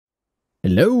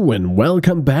Hello and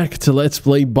welcome back to Let's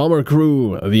Play Bomber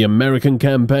Crew, the American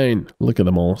campaign. Look at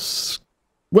them all.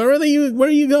 Where are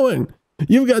you going?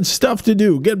 You've got stuff to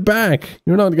do. Get back.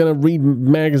 You're not gonna read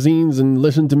magazines and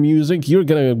listen to music. You're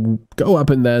gonna go up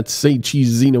in that say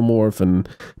cheese xenomorph and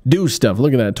do stuff.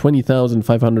 Look at that,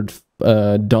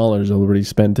 $20,500 already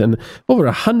spent and over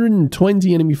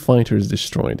 120 enemy fighters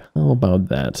destroyed. How about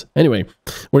that? Anyway,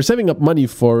 we're saving up money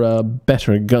for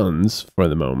better guns for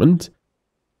the moment.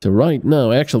 So right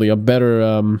now, actually, a better,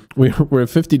 we're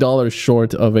 $50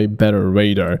 short of a better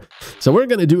radar. So we're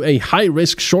going to do a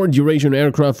high-risk, short-duration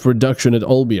aircraft production at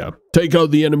Olbia. Take out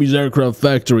the enemy's aircraft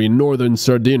factory in northern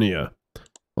Sardinia.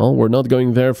 Well, we're not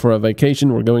going there for a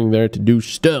vacation, we're going there to do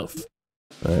stuff.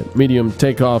 Alright, medium,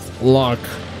 takeoff, lock,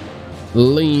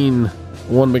 lean,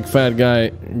 one big fat guy,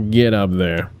 get up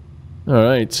there.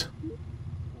 Alright.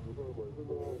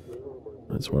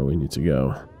 That's where we need to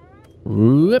go.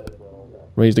 Whoop.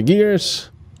 Raise the gears.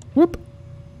 Whoop.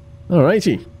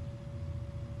 Alrighty.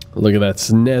 Look at that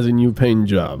snazzy new paint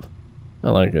job.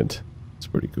 I like it. It's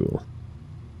pretty cool.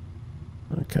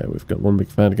 Okay, we've got one big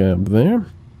fat guy up there.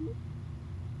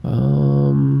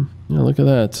 Yeah, look at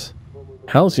that.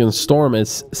 Halcyon Storm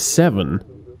is 7.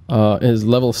 Is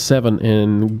level 7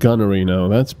 in gunnery now.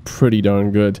 That's pretty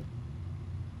darn good.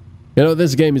 You know,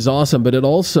 this game is awesome, but it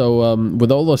also,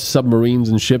 with all those submarines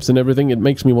and ships and everything, it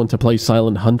makes me want to play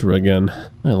Silent Hunter again.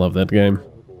 I love that game.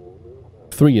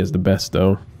 3 is the best,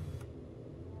 though.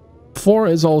 4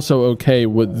 is also okay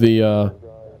with the,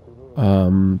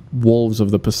 Wolves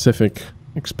of the Pacific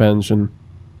expansion.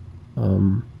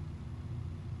 Okay,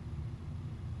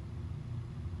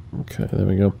 there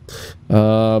we go.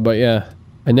 But yeah,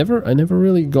 I never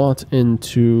really got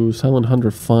into Silent Hunter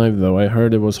 5, though. I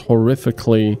heard it was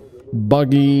horrifically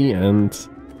buggy and...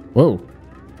 Whoa.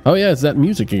 Oh yeah, it's that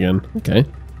music again. Okay.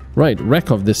 Right,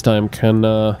 Rekov this time can...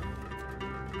 Oh,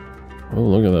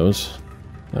 look at those.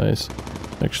 Nice.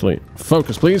 Actually,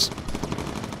 focus, please.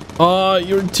 Oh,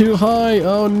 you're too high.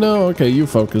 Oh no. Okay, you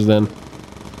focus then.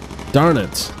 Darn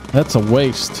it. That's a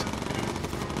waste.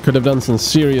 Could have done some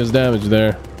serious damage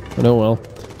there. But oh well.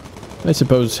 I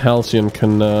suppose Halcyon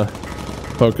can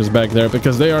focus back there,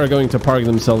 because they are going to park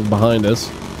themselves behind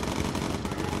us.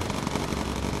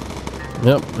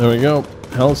 Yep, there we go.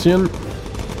 Halcyon.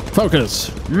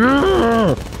 Focus!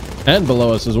 And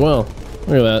below us as well.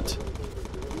 Look at that.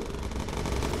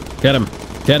 Get him!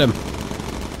 Get him!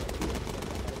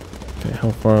 Okay, how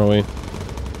far are we?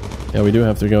 Yeah, we do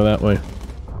have to go that way.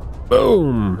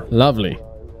 Boom! Lovely.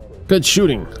 Good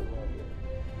shooting.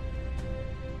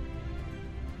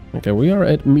 Okay, we are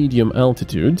at medium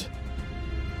altitude.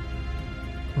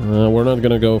 We're not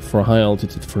gonna go for high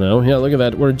altitude for now. Yeah, look at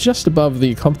that. We're just above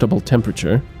the comfortable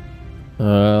temperature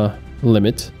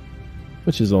limit,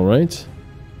 which is alright.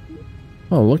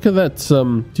 Oh, look at that.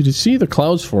 Did you see the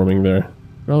clouds forming there?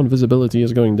 Ground visibility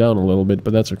is going down a little bit,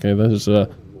 but that's okay. There's a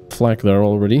flak there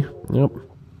already. Yep.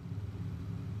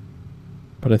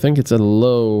 But I think it's a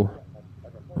low...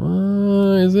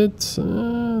 is it?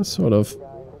 Sort of.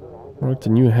 Marked a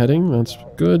new heading. That's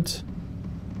good.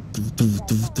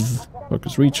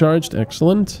 Focus recharged.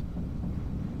 Excellent.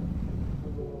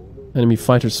 Enemy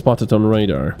fighter spotted on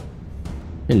radar.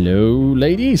 Hello,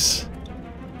 ladies.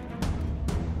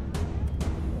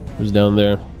 Who's down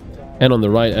there? And on the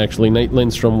right, actually, Nate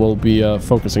Lindstrom will be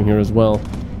focusing here as well.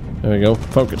 There we go.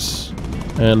 Focus.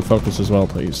 And focus as well,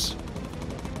 please.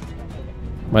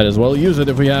 Might as well use it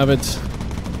if we have it.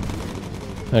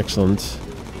 Excellent.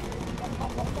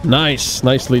 Nice.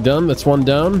 Nicely done. That's one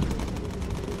down.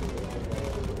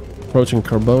 Approaching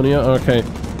Carbonia. Okay.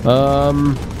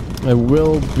 I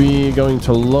will be going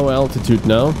to low altitude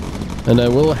now. And I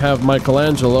will have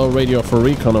Michelangelo radio for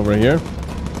recon over here.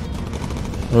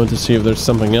 I want to see if there's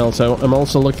something else. I'm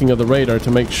also looking at the radar to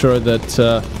make sure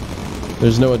that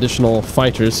there's no additional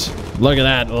fighters. Look at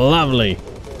that. Lovely.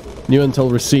 New intel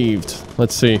received.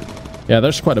 Let's see. Yeah,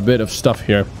 there's quite a bit of stuff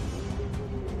here.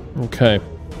 Okay.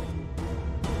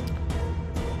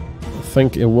 I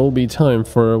think it will be time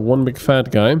for one big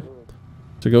fat guy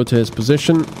to go to his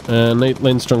position, and Nate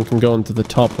Lindstrom can go into the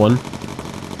top one.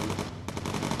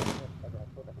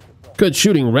 Good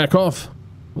shooting, Rekov.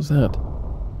 What was that?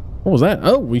 What was that?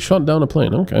 Oh, we shot down a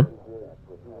plane. Okay.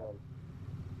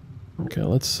 Okay,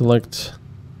 let's select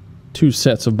 2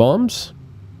 sets of bombs.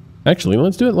 Actually,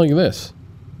 let's do it like this.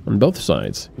 On both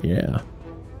sides. Yeah.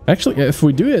 Actually, if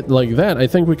we do it like that, I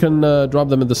think we can drop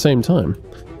them at the same time.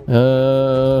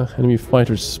 Enemy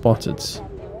fighters spotted.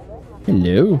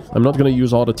 Hello. I'm not going to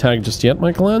use auto tag just yet,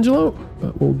 Michelangelo,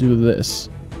 but we'll do this.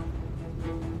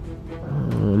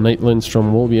 Nate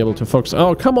Lindstrom will be able to focus.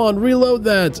 Oh, come on, reload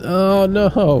that! Oh,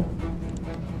 no.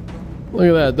 Look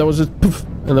at that. That was just poof,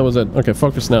 and that was it. Okay,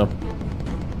 focus now.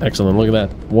 Excellent. Look at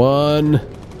that. One.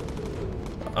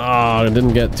 Ah, I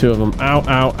didn't get two of them. Ow,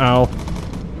 ow, ow.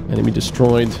 Enemy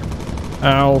destroyed.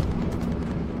 Ow.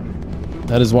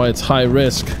 That is why it's high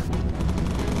risk.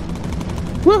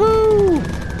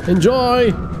 Woohoo!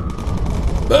 Enjoy!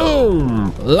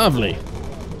 Boom! Lovely.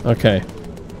 Okay.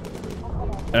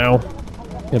 Ow.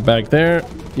 Get back there.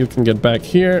 You can get back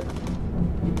here.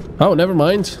 Oh, never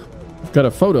mind. I've got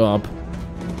a photo op.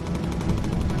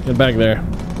 Get back there.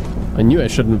 I knew I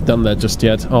shouldn't have done that just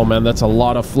yet. Oh man, that's a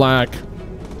lot of flak.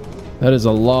 That is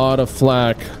a lot of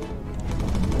flak.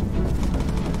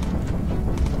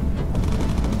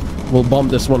 We'll bomb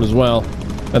this one as well.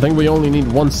 I think we only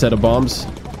need one set of bombs.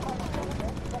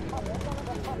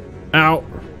 Ow.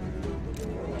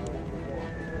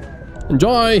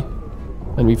 Enjoy!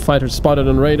 Enemy fighter spotted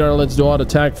on radar. Let's do auto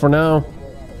attack for now.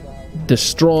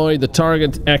 Destroy the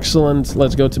target. Excellent.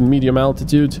 Let's go to medium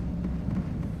altitude.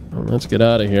 Let's get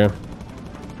out of here.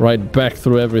 Right back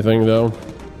through everything though.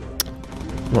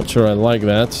 Not sure I like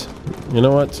that. You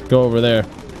know what? Go over there.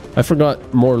 I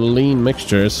forgot more lean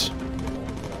mixtures.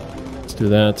 Let's do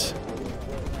that.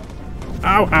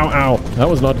 Ow, ow, ow. That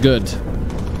was not good.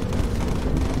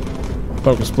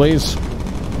 Focus, please.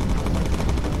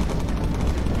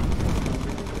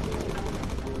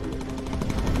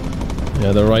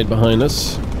 Yeah, they're right behind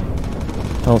us.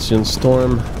 Halcyon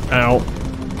Storm. Ow.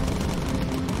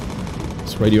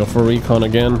 Let's radio for recon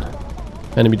again.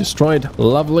 Enemy destroyed.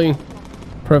 Lovely.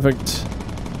 Perfect.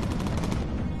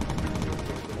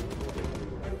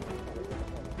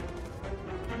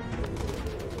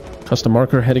 Custom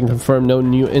marker heading confirmed. No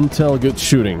new intel. Good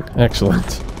shooting.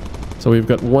 Excellent. So we've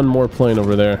got one more plane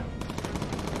over there.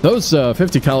 Those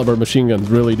 50 caliber machine guns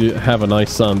really do have a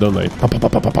nice sound, don't they? Pop, pop,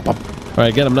 pop, pop, pop, pop. All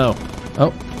right, get him now.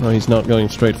 Oh, no, he's not going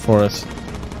straight for us.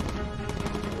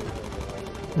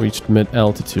 Reached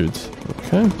mid-altitude.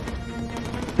 Okay.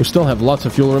 We still have lots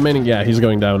of fuel remaining. Yeah, he's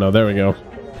going down now. There we go.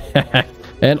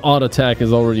 And auto attack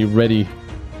is already ready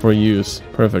for use.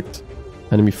 Perfect.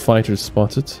 Enemy fighters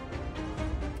spotted.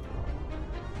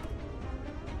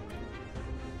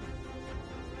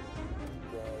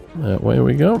 That way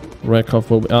we go. Rakoff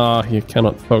will be... Ah, he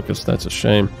cannot focus. That's a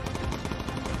shame.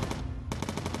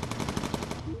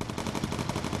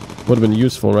 Would have been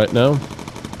useful right now.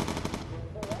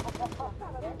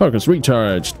 Focus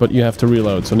recharged, but you have to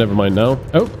reload, so never mind now.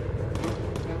 Oh!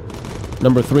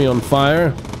 Number 3 on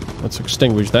fire. Let's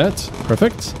extinguish that.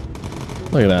 Perfect.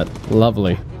 Look at that.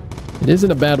 Lovely. It is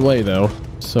in a bad way, though,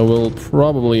 so we'll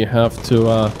probably have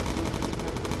to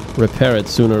repair it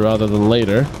sooner rather than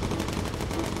later.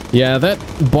 Yeah, that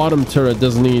bottom turret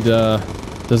does need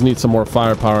some more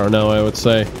firepower now, I would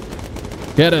say.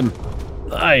 Get him!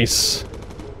 Nice!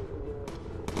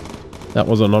 That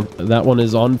one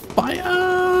is on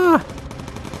fire!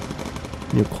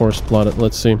 New course plotted.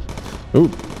 Let's see.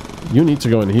 Ooh, you need to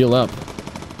go and heal up.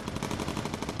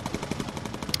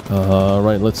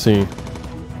 Right, let's see.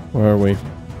 Where are we?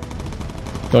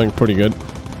 Going pretty good.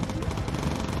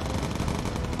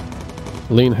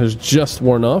 Lean has just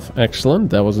worn off. Excellent.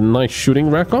 That was a nice shooting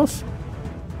Rakoff.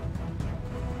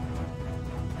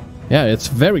 Yeah, it's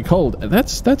very cold.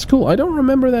 That's cool. I don't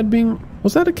remember that being...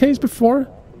 Was that a case before?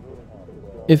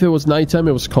 If it was nighttime,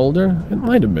 it was colder. It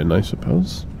might have been, I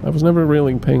suppose. I was never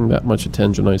really paying that much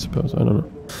attention, I suppose. I don't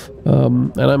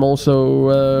know. And I'm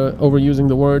also overusing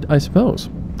the word I suppose.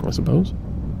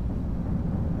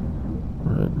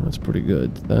 Alright, that's pretty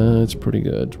good. That's pretty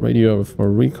good. Radio for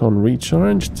recon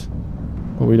recharged.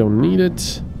 But we don't need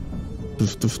it.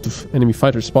 Enemy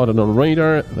fighter spotted on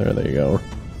radar. There you go.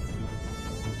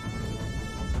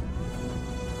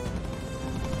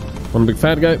 One big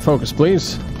fat guy. Focus,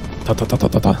 please. Ta ta ta ta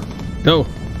ta ta. Go.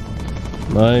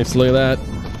 Nice. Look at that.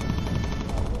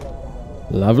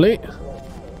 Lovely.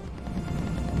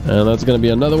 And that's going to be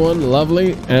another one.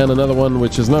 Lovely. And another one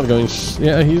which is not going...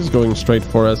 Yeah, he's going straight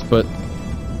for us, but...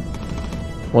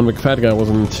 One big fat guy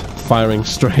wasn't firing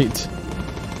straight.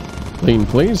 Lean,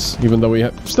 please. Even though we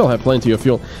still have plenty of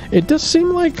fuel. It does seem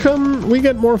like we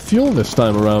get more fuel this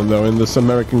time around, though, in this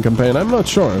American campaign. I'm not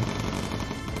sure.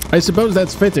 I suppose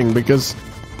that's fitting, because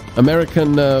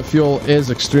American fuel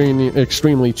is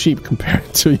extremely cheap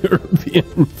compared to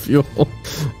European fuel.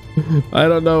 I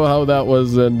don't know how that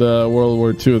was in World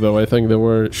War II, though. I think there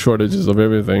were shortages of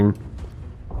everything.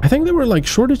 I think there were like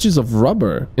shortages of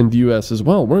rubber in the US as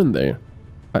well, weren't they?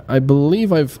 I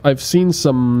believe I've seen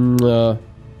some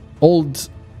old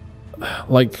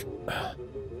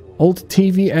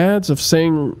TV ads of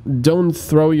saying don't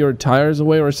throw your tires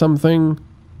away or something,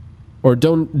 or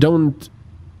don't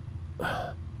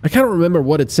I can't remember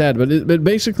what it said, but it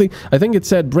basically, I think it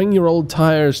said, bring your old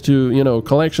tires to, you know,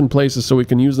 collection places so we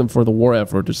can use them for the war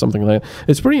effort or something like that.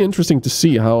 It's pretty interesting to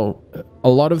see how a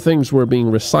lot of things were being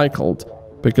recycled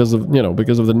because of, you know,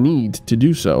 because of the need to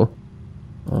do so.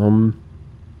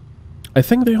 I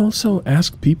think they also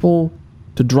asked people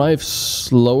to drive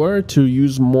slower, to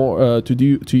use more,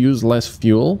 to use less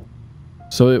fuel,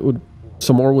 so it would,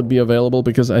 some more would be available,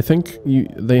 because I think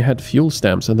they had fuel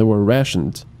stamps and they were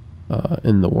rationed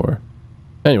in the war.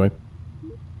 Anyway,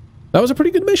 that was a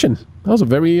pretty good mission. That was a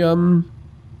very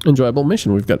enjoyable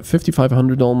mission. We've got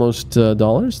 $5,500 almost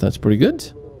dollars. That's pretty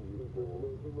good.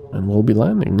 And we'll be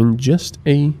landing in just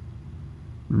a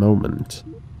moment.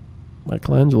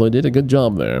 Michelangelo did a good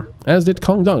job there, as did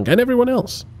Kong Dunk, and everyone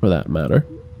else, for that matter.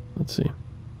 Let's see.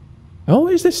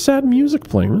 Always this sad music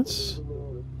playing. That's...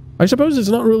 I suppose it's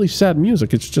not really sad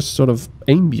music, it's just sort of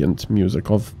ambient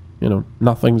music of, you know,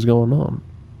 nothing's going on.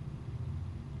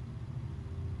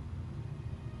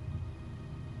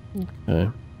 Okay.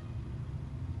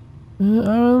 I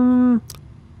don't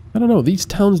know, these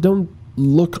towns don't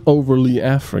look overly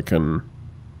African.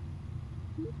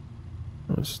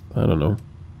 I don't know.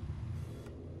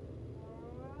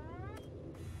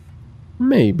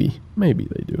 Maybe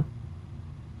they do.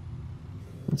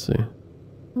 Let's see.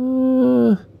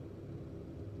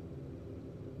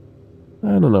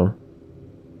 I don't know.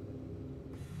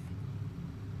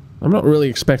 I'm not really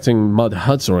expecting mud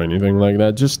huts or anything like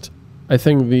that. Just, I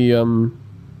think the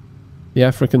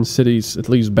African cities, at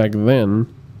least back then,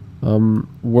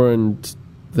 weren't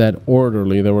that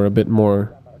orderly. They were a bit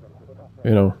more,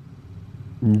 you know,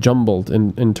 jumbled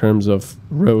in terms of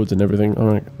roads and everything. All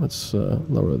right, let's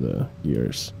lower the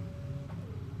gears.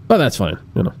 But that's fine,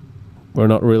 you know. We're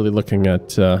not really looking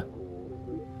at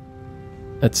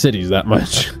cities that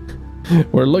much.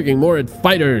 We're looking more at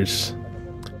fighters.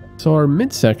 So our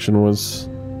midsection was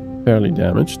fairly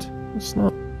damaged. It's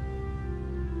not...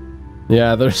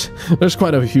 Yeah, there's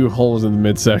quite a few holes in the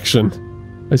midsection.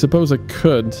 I suppose I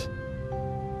could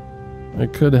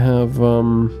have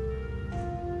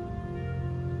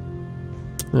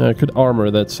yeah, I could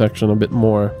armor that section a bit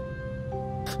more.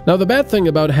 Now, the bad thing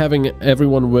about having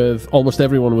almost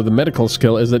everyone with a medical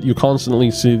skill is that you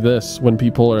constantly see this when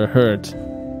people are hurt.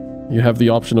 You have the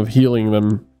option of healing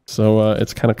them, so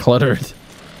it's kind of cluttered.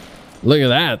 Look at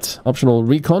that! Optional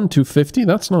recon 250,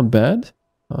 that's not bad.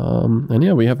 And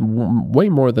yeah, we have way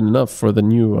more than enough for the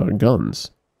new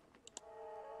guns.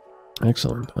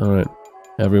 Excellent. Alright.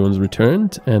 Everyone's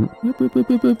returned, and...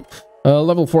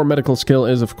 level 4 medical skill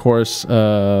is, of course,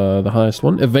 the highest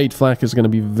one. Evade flak is going to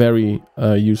be very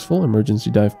useful. Emergency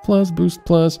dive plus, boost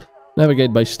plus.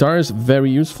 Navigate by stars,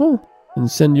 very useful.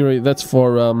 Incendiary, that's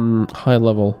for high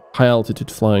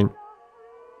altitude flying.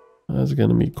 That's going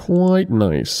to be quite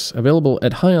nice. Available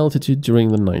at high altitude during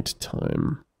the night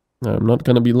time. I'm not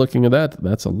going to be looking at that.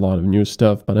 That's a lot of new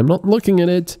stuff, but I'm not looking at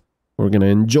it. We're going to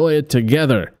enjoy it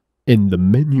together in the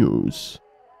menus.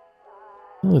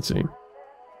 Let's see.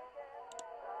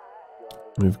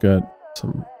 We've got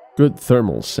some good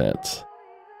thermal sets.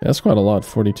 That's quite a lot,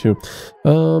 42.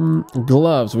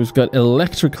 Gloves. We've got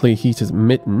electrically heated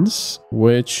mittens,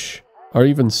 which are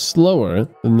even slower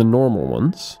than the normal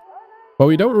ones. But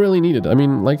we don't really need it. I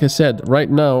mean, like I said, right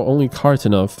now, only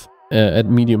Kartanov at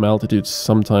medium altitudes,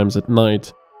 sometimes at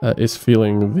night, is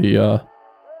feeling the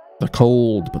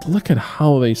cold. But look at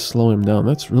how they slow him down.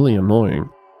 That's really annoying.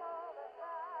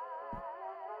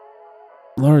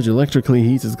 Large electrically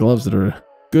heated gloves that are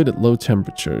good at low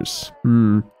temperatures.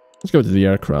 Let's go to the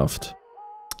aircraft.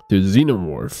 To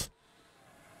Xenomorph.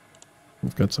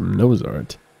 We've got some nose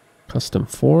art. Custom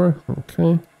 4,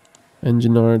 okay.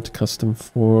 Engine art, custom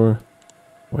 4.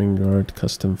 Wing art,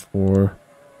 custom 4.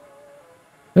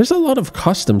 There's a lot of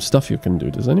custom stuff you can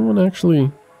do. Does anyone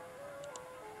actually...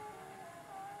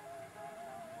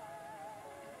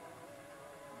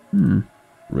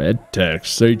 Red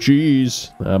text, say cheese.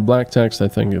 Black text, I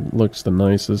think it looks the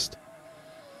nicest.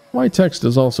 White text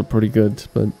is also pretty good,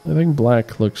 but I think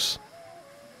black looks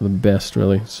the best,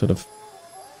 really. Sort of.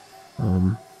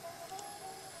 Oh,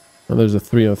 there's a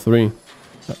 303.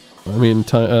 I mean,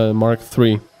 Mark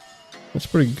 3. That's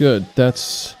pretty good.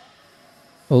 That's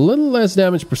a little less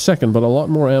damage per second, but a lot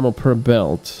more ammo per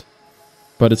belt.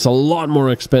 But it's a lot more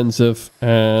expensive,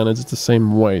 and it's the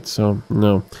same weight, so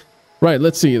no. Right,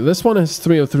 let's see. This one is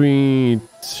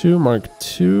 303-2 Mark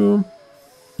II.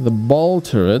 The ball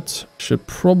turret should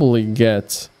probably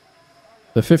get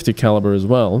the 50 caliber as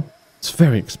well. It's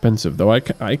very expensive, though. I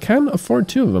can afford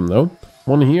 2 of them, though.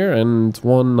 One here and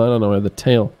one, I don't know, at the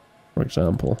tail, for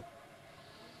example.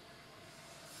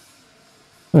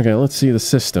 Okay, let's see the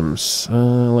systems.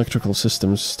 Electrical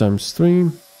systems times 3.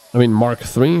 I mean, Mark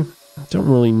 3, don't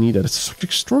really need it. It's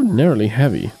extraordinarily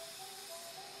heavy.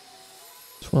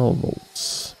 12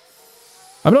 volts.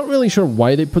 I'm not really sure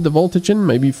why they put the voltage in.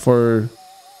 Maybe for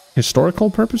historical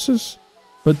purposes?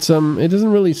 But it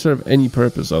doesn't really serve any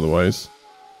purpose otherwise.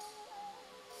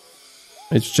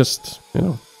 It's just, you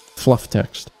know, fluff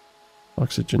text.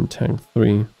 Oxygen tank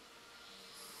 3.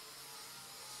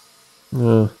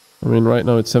 I mean, right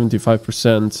now it's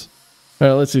 75%.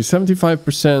 Alright, let's see.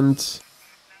 75%,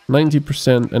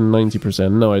 90%, and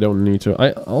 90%. No, I don't need to.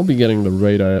 I'll be getting the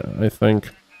radar, I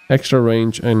think. Extra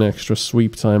range and extra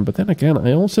sweep time. But then again,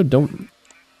 I also don't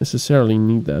necessarily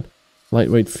need that.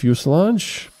 Lightweight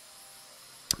fuselage.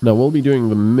 Now, we'll be doing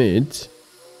the mid.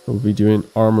 We'll be doing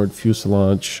armored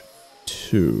fuselage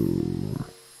 2.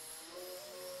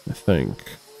 I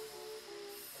think.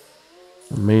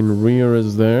 The main rear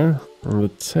is there. On the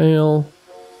tail.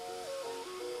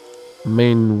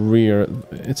 Main rear.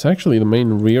 It's actually the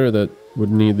main rear that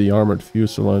would need the armored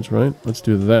fuselage, right? Let's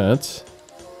do that.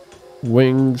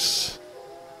 Wings.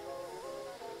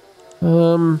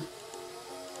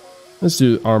 Let's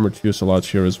do armored fuselage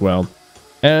here as well.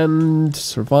 And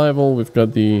survival, we've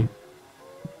got the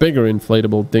bigger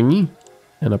inflatable dinghy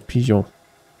and a pigeon.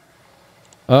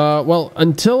 Well,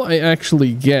 until I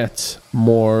actually get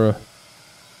more,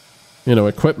 you know,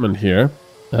 equipment here,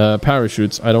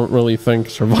 parachutes, I don't really think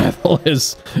survival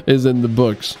is in the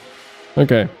books.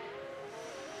 Okay.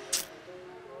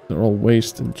 They're all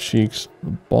waist and cheeks.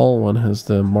 The ball one has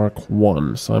the Mark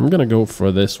 1, so I'm gonna go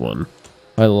for this one.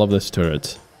 I love this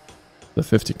turret. The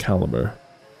 50 caliber.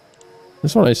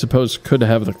 This one, I suppose, could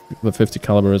have the 50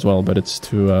 caliber as well, but it's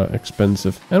too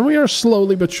expensive. And we are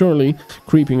slowly but surely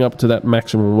creeping up to that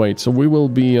maximum weight, so we will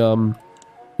be, you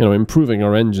know, improving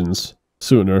our engines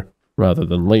sooner rather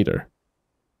than later.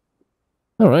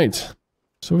 Alright,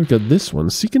 so we've got this one.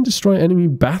 Seek and destroy enemy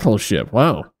battleship.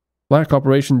 Wow. Black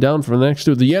operation down for the next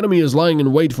two. The enemy is lying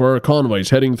in wait for our convoys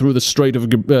heading through the Strait of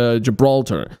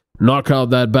Gibraltar. Knock out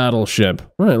that battleship.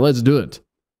 Alright, let's do it.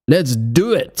 Let's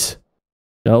do it!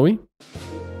 Shall we?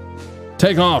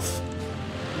 Take off!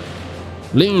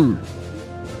 Lean!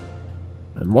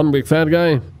 And one big fat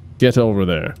guy, get over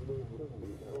there.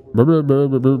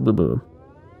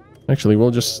 Actually,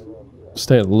 we'll just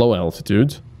stay at low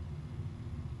altitude.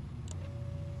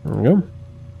 There we go.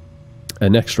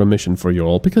 An extra mission for you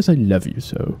all, because I love you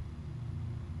so.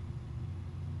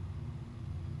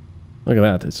 Look at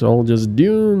that, it's all just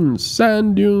dunes,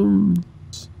 sand dunes.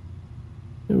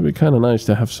 It would be kind of nice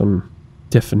to have some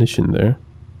definition there.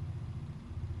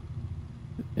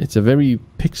 It's a very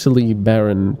pixely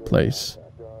barren place.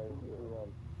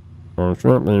 Yeah,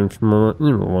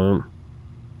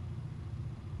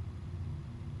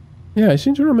 I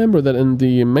seem to remember that in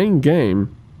the main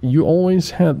game, you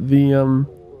always had the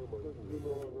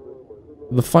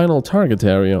final target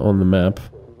area on the map.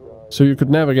 So you could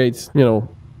navigate, you know,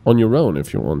 on your own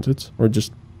if you wanted. Or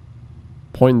just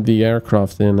point the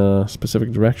aircraft in a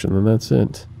specific direction and that's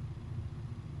it.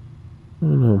 I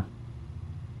don't know.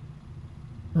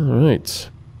 Alright.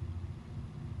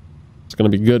 It's gonna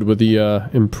be good with the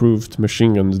improved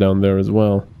machine guns down there as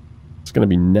well. It's gonna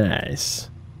be nice.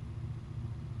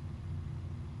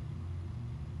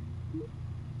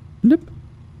 Blip.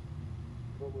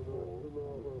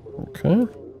 Okay.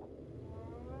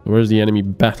 Where's the enemy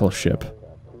battleship?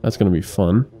 That's gonna be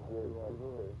fun.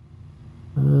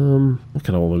 Look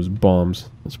at all those bombs.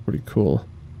 That's pretty cool.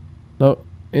 Now,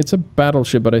 it's a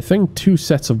battleship, but I think 2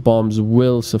 sets of bombs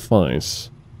will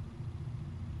suffice.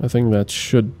 I think that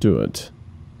should do it.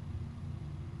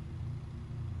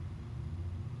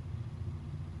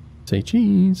 Say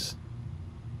cheese.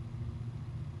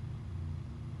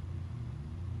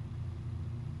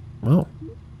 Wow.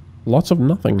 Lots of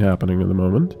nothing happening at the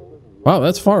moment. Wow,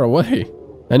 that's far away.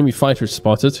 Enemy fighter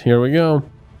spotted. Here we go.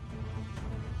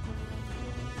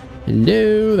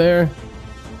 Hello there.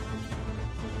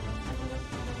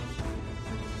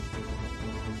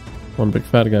 One big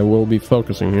fat guy will be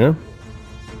focusing here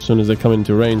as soon as they come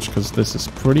into range, because this is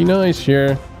pretty nice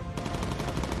here.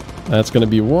 That's gonna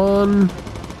be one.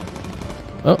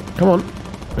 Oh, come on.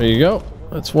 There you go.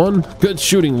 That's one. Good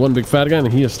shooting, one big fat guy,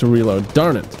 and he has to reload.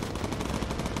 Darn it.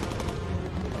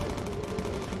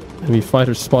 Enemy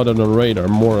fighters spotted on radar.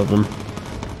 More of them.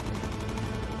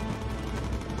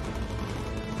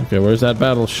 Okay, where's that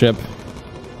battleship?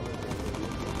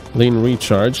 Lean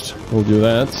recharged. We'll do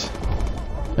that.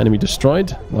 Enemy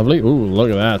destroyed. Lovely. Ooh,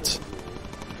 look at that.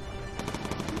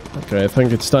 Okay, I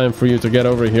think it's time for you to get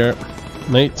over here.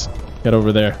 Nate, get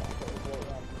over there.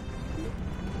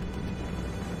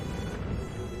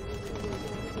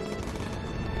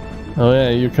 Oh yeah,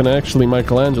 you can actually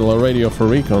Michelangelo radio for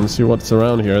recon, see what's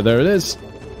around here. There it is.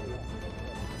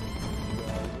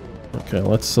 Okay,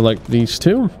 let's select these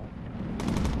two.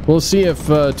 We'll see if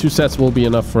 2 sets will be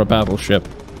enough for a battleship.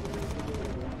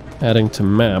 Adding to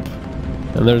map.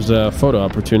 And there's a photo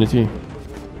opportunity.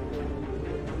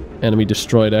 Enemy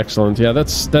destroyed, excellent. Yeah,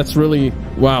 that's really...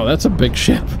 Wow, that's a big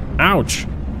ship. Ouch!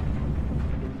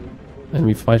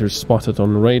 Enemy fighters spotted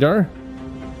on radar.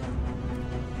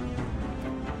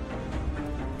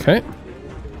 Okay.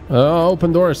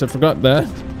 Open doors, I forgot that.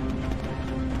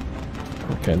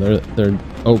 Okay, they're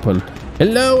open.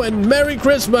 Hello and Merry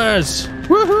Christmas!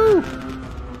 Woohoo!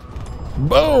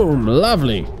 Boom!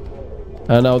 Lovely!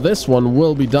 And now this one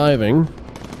will be diving.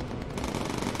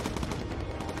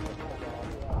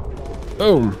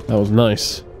 Boom! That was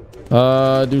nice.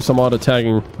 Do some auto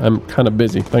tagging. I'm kind of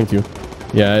busy. Thank you.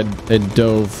 Yeah, it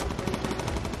dove.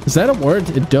 Is that a word?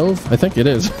 It dove? I think it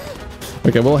is.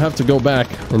 Okay, we'll have to go back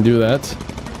and do that.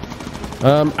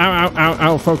 Ow, ow, ow,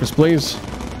 ow. Focus, please.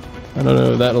 I don't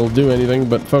know if that'll do anything,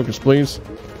 but focus, please.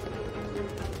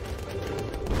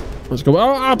 Let's go.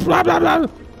 Oh, blah, blah, blah.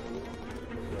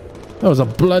 That was a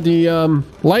bloody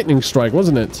lightning strike,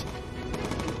 wasn't it?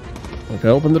 Okay,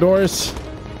 open the doors.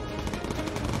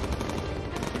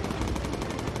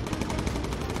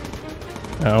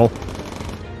 Ow.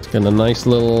 Let's get a nice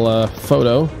little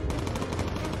photo.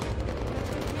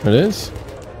 There it is.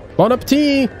 Bon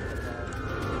appetit!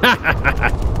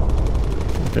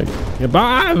 Okay,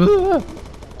 goodbye!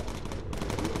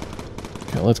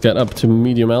 Okay, let's get up to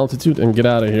medium altitude and get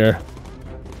out of here.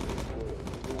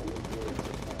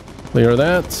 Clear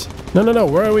that. No, no, no,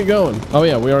 where are we going? Oh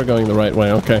yeah, we are going the right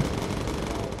way, okay.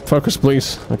 Focus,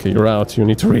 please. Okay, you're out. You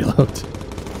need to reload.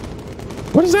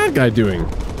 What is that guy doing?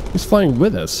 He's flying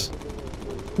with us.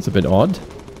 That's a bit odd.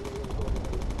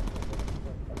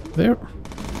 There.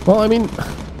 Well, I mean,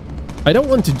 I don't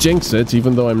want to jinx it,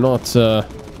 even though I'm not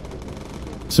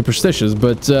superstitious,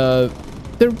 but the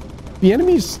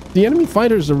enemy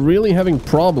fighters are really having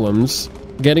problems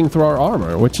getting through our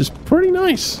armor, which is pretty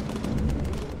nice.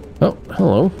 Oh,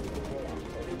 hello.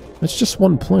 It's just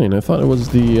one plane. I thought it was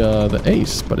the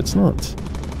ace, but it's not.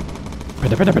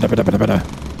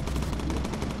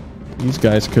 These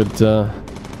guys could,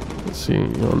 let's see,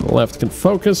 on the left can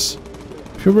focus.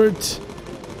 Hubert.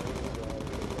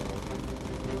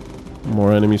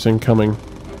 More enemies incoming.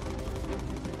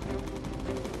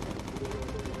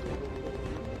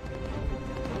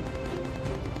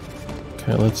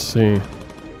 Okay, let's see.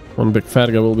 One big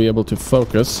fat guy will be able to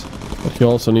focus, but he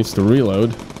also needs to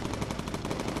reload.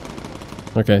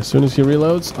 Okay, as soon as he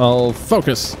reloads, I'll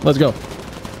focus. Let's go.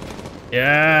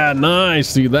 Yeah, nice.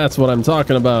 See, that's what I'm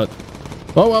talking about.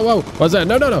 Whoa, whoa, whoa. What's that?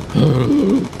 No, no, no.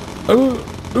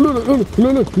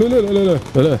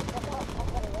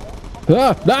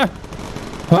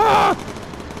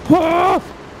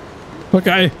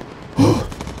 Okay.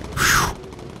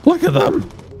 Look at them.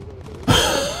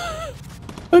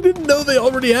 I didn't know they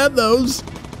already had those.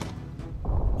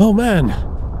 Oh, man.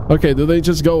 Okay, do they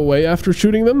just go away after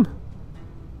shooting them?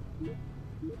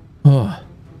 Oh.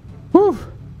 Whew.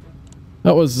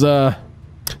 That was,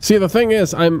 See, the thing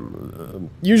is,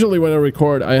 usually when I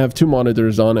record, I have 2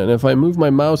 monitors on, and if I move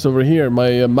my mouse over here,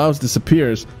 my mouse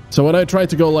disappears. So when I try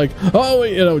to go like, oh,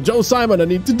 you know, Joe Simon, I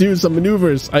need to do some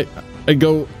maneuvers, I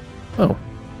go, oh,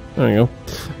 there you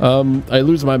go. I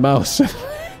lose my mouse.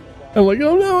 I'm like,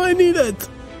 oh no, I need it.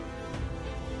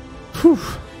 Whew.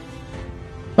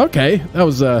 Okay, that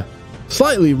was a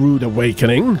slightly rude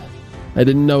awakening. I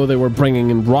didn't know they were bringing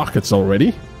in rockets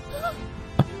already.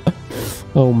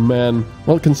 Oh man.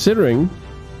 Well, considering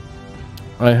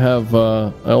I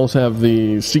also have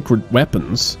the secret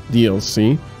weapons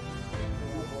DLC,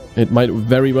 it might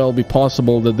very well be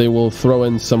possible that they will throw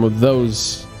in some of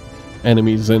those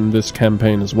enemies in this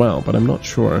campaign as well, but I'm not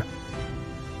sure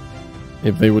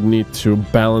if they would need to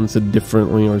balance it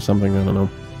differently or something. I don't know.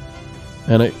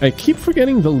 And I keep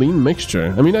forgetting the lean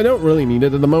mixture. I mean, I don't really need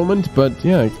it at the moment, but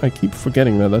yeah, I keep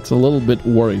forgetting that. That's a little bit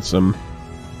worrisome.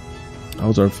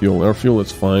 How's our fuel? Our fuel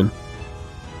is fine.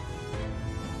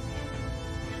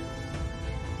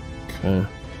 Okay.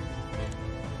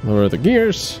 Lower the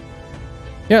gears.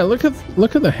 Yeah, look at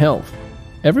the health.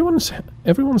 Everyone's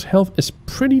health is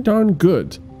pretty darn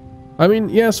good. I mean,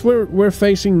 yes, we're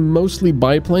facing mostly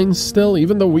biplanes still,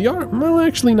 even though we are, well,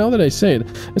 actually, now that I say it,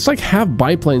 it's like half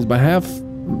biplanes, but half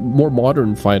more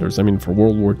modern fighters. I mean, for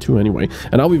World War II anyway.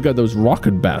 And now we've got those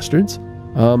rocket bastards.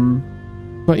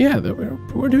 But yeah,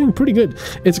 we're doing pretty good.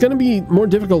 It's going to be more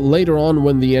difficult later on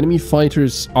when the enemy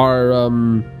fighters are,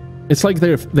 it's like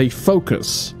they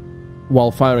focus while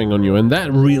firing on you, and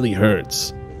that really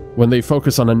hurts. when they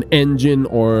focus on an engine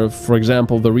or, for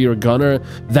example, the rear gunner,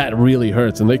 that really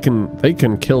hurts, and they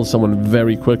can kill someone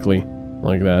very quickly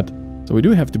like that. So we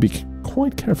do have to be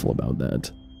quite careful about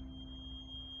that.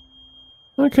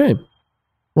 Okay.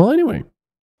 Well, anyway,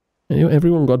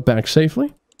 everyone got back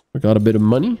safely. We got a bit of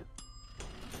money.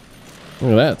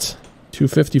 Look at that.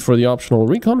 250 for the optional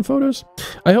recon photos.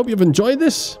 I hope you've enjoyed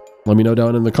this. Let me know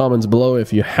down in the comments below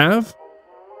if you have.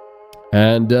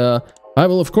 And I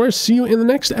will, of course, see you in the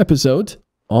next episode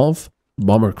of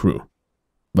Bomber Crew.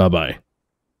 Bye-bye.